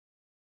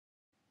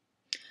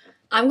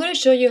I'm going to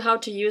show you how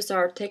to use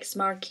our text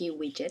marquee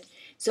widget.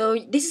 So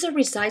this is a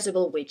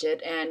resizable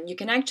widget, and you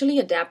can actually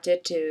adapt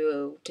it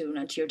to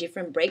your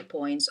different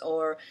breakpoints,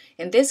 or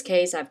in this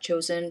case, I've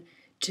chosen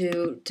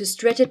to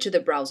stretch it to the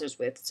browser's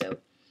width. So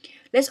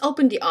let's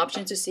open the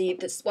options to see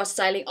what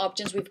styling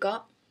options we've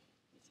got.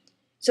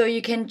 So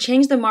you can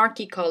change the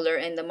marquee color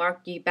and the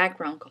marquee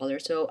background color.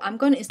 So I'm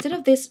going to, instead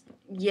of this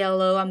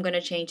yellow, I'm going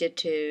to change it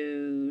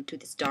to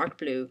this dark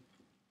blue.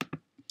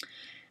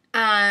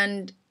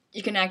 And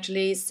you can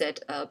actually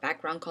set a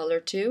background color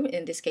too.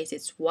 In this case,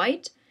 it's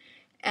white.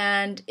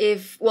 And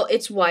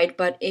it's white,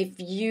 but if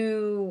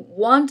you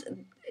want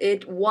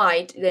it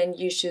white, then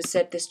you should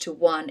set this to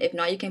 1. If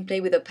not, you can play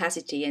with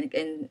opacity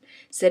and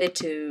set it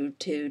to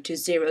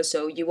 0,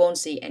 so you won't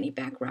see any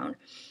background.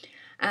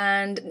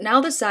 And now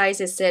the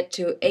size is set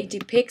to 80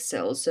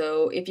 pixels.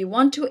 So if you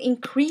want to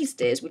increase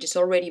this, which is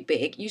already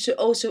big, you should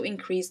also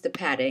increase the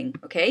padding,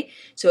 okay?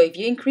 So if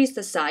you increase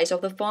the size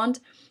of the font,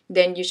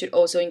 then you should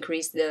also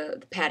increase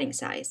the padding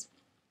size.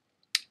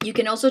 You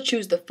can also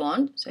choose the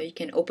font, so you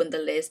can open the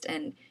list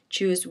and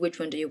choose which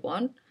one do you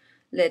want.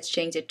 Let's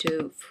change it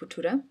to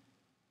Futura.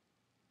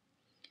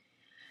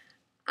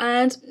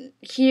 And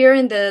here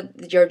in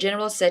your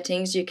general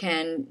settings, you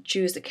can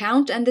choose the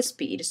count and the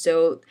speed.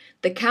 So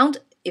the count,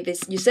 if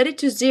you set it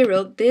to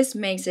 0, this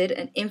makes it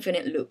an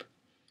infinite loop.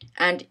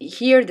 And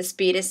here the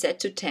speed is set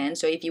to 10.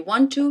 So if you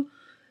want to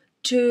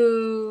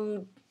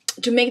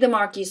make the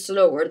marquee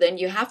slower, then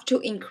you have to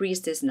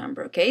increase this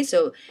number, okay?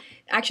 So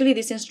actually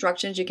these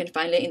instructions, you can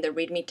find it in the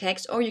README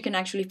text, or you can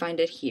actually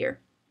find it here.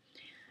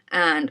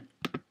 And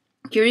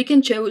here you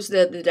can choose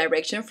the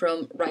direction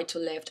from right to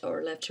left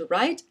or left to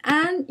right,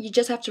 and you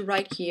just have to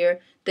write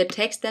here the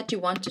text that you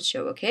want to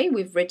show, okay?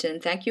 We've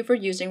written, "Thank you for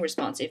using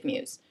Responsive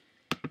Muse."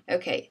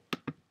 Okay,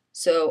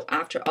 so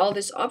after all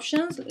these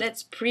options,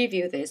 let's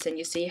preview this and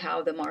you see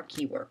how the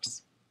marquee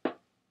works.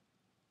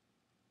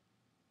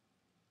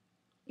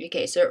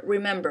 Okay, so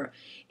remember,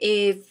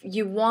 if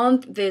you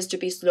want this to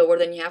be slower,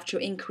 then you have to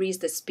increase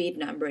the speed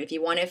number. If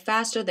you want it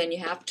faster, then you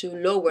have to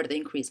lower the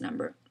increase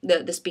number,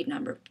 the speed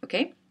number,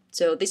 okay?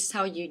 So this is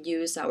how you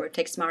use our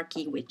text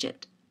marquee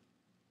widget.